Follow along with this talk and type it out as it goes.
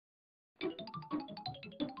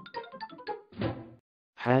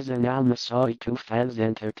Has an Al-Mosawi 2 Fans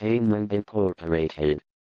Entertainment Incorporated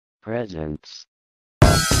presents.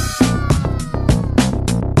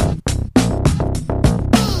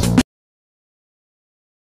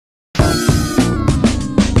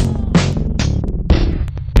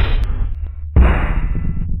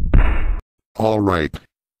 Alright.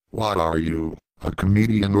 What are you, a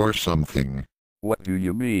comedian or something? What do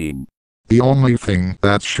you mean? The only thing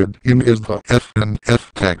that should in is the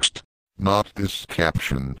FNF text, not this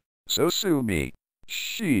caption. So sue me.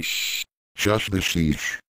 Sheesh. Shush the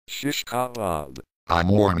sheesh. Shish kebab. I'm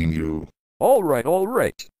warning you.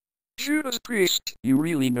 Alright. Judas Priest, you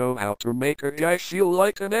really know how to make a guy feel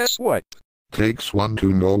like an asswipe. Takes one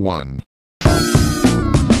to know one.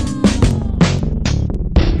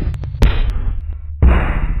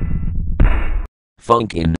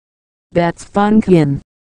 Funkin. That's Funkin.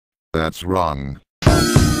 That's wrong.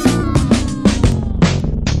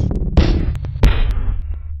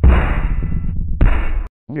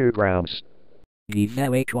 Newgrounds. Be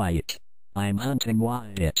very quiet. I'm hunting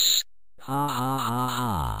wildcats. Ha ha ha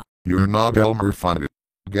ha. You're not Elmer Fudd.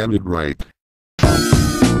 Get it right.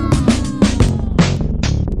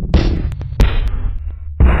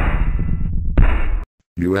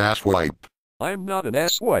 You asswipe. I'm not an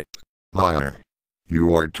asswipe. Liar.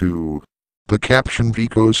 You are too. The caption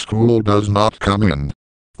Vico School does not come in.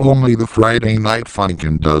 Only the Friday Night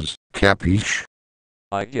Funkin does, capiche?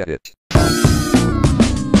 I get it.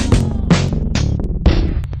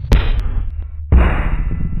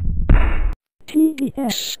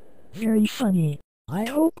 P.S. Very funny. I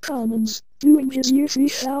hope Commons doing his year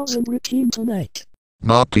 3000 routine tonight.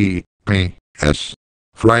 Not P.S.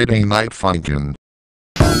 Friday Night Funkin.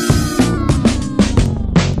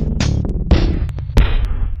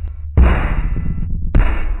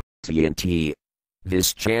 TNT.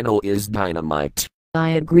 This channel is dynamite. I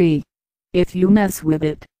agree. If you mess with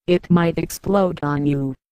it, it might explode on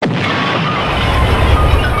you.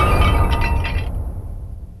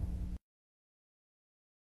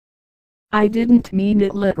 I didn't mean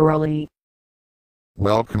it literally.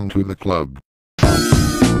 Welcome to the club.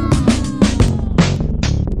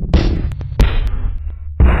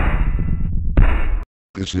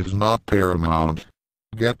 This is not Paramount.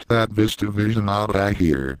 Get that VistaVision out of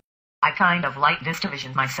here. I kind of like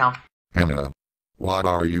VistaVision myself. Hannah, what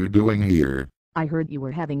are you doing here? I heard you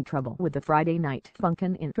were having trouble with the Friday Night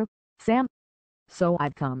Funkin' intro, Sam. So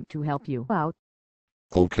I've come to help you out.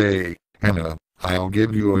 Okay, Hannah, I'll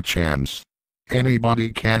give you a chance. Anybody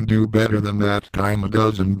can do better than that dime a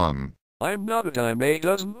dozen bum. I'm not a dime a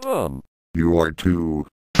dozen bum. You are too.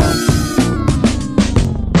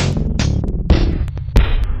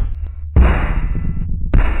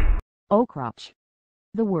 Oh crotch.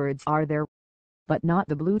 The words are there, but not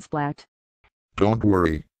the blue splat. Don't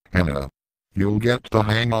worry, Hannah. You'll get the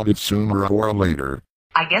hang of it sooner or later.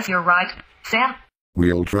 I guess you're right, Sam.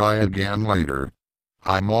 We'll try again later.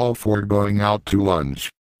 I'm all for going out to lunch.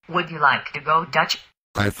 Would you like to go Dutch?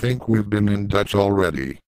 I think we've been in Dutch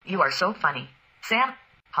already. You are so funny, Sam.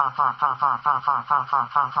 Ha ha ha ha ha ha ha ha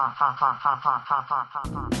ha ha ha ha ha ha ha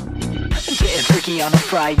ha. Getting freaky on a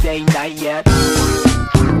Friday night yet.